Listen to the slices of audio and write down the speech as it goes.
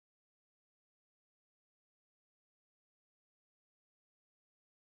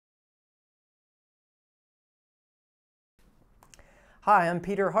Hi, I'm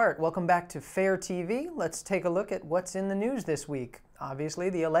Peter Hart. Welcome back to Fair TV. Let's take a look at what's in the news this week.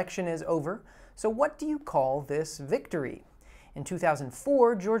 Obviously, the election is over, so what do you call this victory? In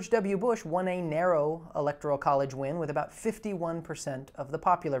 2004, George W. Bush won a narrow electoral college win with about 51% of the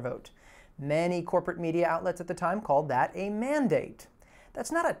popular vote. Many corporate media outlets at the time called that a mandate.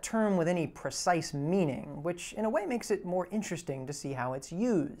 That's not a term with any precise meaning, which in a way makes it more interesting to see how it's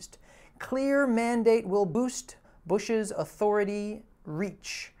used. Clear mandate will boost Bush's authority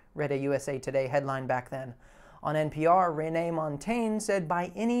reach, read a USA Today headline back then. On NPR, Renee Montagne said,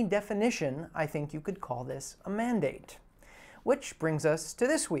 by any definition, I think you could call this a mandate. Which brings us to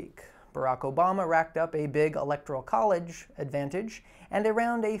this week. Barack Obama racked up a big electoral college advantage and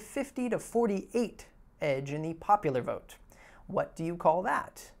around a 50-48 edge in the popular vote. What do you call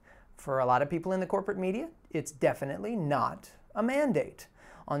that? For a lot of people in the corporate media, it's definitely not a mandate.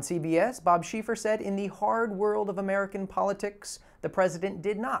 On CBS, Bob Schieffer said, in the hard world of American politics, the president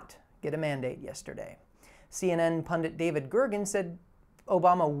did not get a mandate yesterday. CNN pundit David Gergen said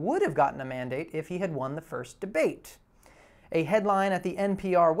Obama would have gotten a mandate if he had won the first debate. A headline at the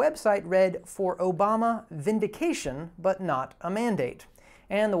NPR website read, for Obama, vindication, but not a mandate.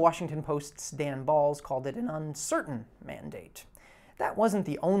 And the Washington Post's Dan Balls called it an uncertain mandate. That wasn't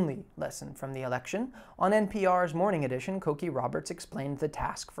the only lesson from the election. On NPR's Morning Edition, Cokie Roberts explained the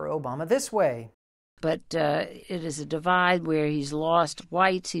task for Obama this way. But it is a divide where he's lost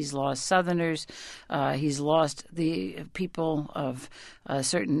whites, he's lost Southerners, he's lost the people of a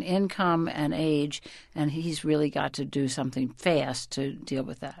certain income and age, and he's really got to do something fast to deal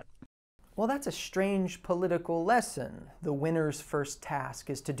with that. Well, that's a strange political lesson. The winner's first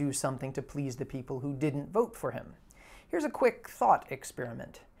task is to do something to please the people who didn't vote for him. Here's a quick thought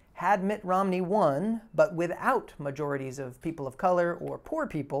experiment. Had Mitt Romney won, but without majorities of people of color or poor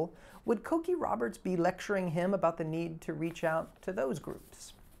people, would Cokie Roberts be lecturing him about the need to reach out to those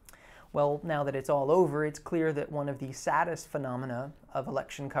groups? Well, now that it's all over, it's clear that one of the saddest phenomena of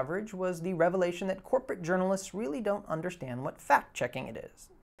election coverage was the revelation that corporate journalists really don't understand what fact-checking it is.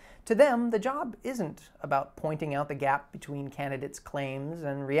 To them, the job isn't about pointing out the gap between candidates' claims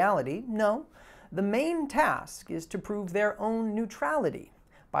and reality. No, the main task is to prove their own neutrality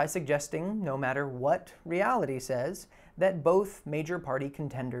by suggesting, no matter what reality says, that both major party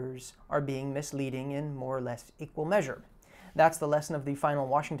contenders are being misleading in more or less equal measure. That's the lesson of the final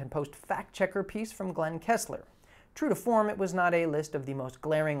Washington Post fact-checker piece from Glenn Kessler. True to form, it was not a list of the most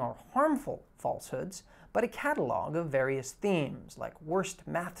glaring or harmful falsehoods, but a catalog of various themes, like worst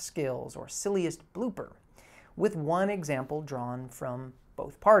math skills or silliest blooper, with one example drawn from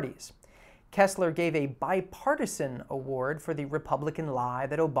both parties. Kessler gave a bipartisan award for the Republican lie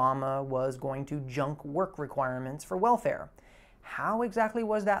that Obama was going to junk work requirements for welfare. How exactly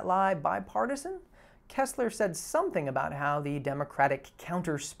was that lie bipartisan? Kessler said something about how the Democratic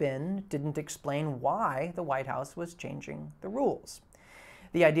counterspin didn't explain why the White House was changing the rules.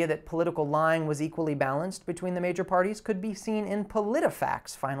 The idea that political lying was equally balanced between the major parties could be seen in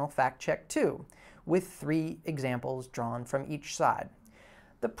PolitiFact's final fact check too, with 3 examples drawn from each side.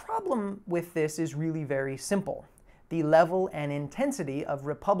 The problem with this is really very simple. The level and intensity of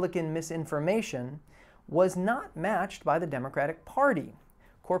Republican misinformation was not matched by the Democratic Party.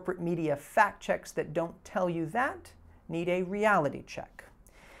 Corporate media fact checks that don't tell you that need a reality check.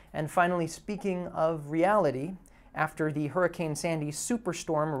 And finally, speaking of reality, after the Hurricane Sandy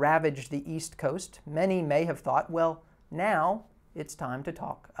superstorm ravaged the East Coast, many may have thought, well, now it's time to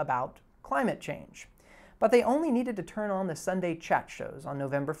talk about climate change. But they only needed to turn on the Sunday chat shows on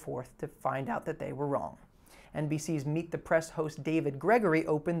November 4th to find out that they were wrong. NBC's Meet the Press host David Gregory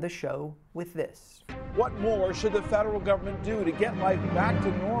opened the show with this. What more should the federal government do to get life back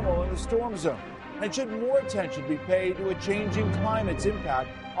to normal in the storm zone? And should more attention be paid to a changing climate's impact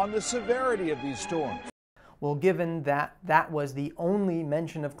on the severity of these storms? Well, given that that was the only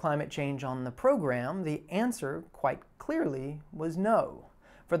mention of climate change on the program, the answer quite clearly was no.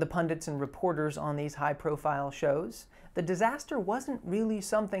 For the pundits and reporters on these high-profile shows, the disaster wasn't really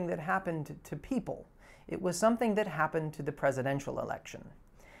something that happened to people. It was something that happened to the presidential election.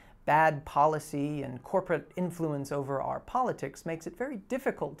 Bad policy and corporate influence over our politics makes it very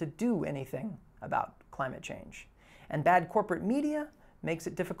difficult to do anything about climate change. And bad corporate media makes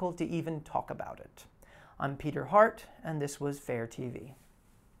it difficult to even talk about it. I'm Peter Hart, and this was Fair TV.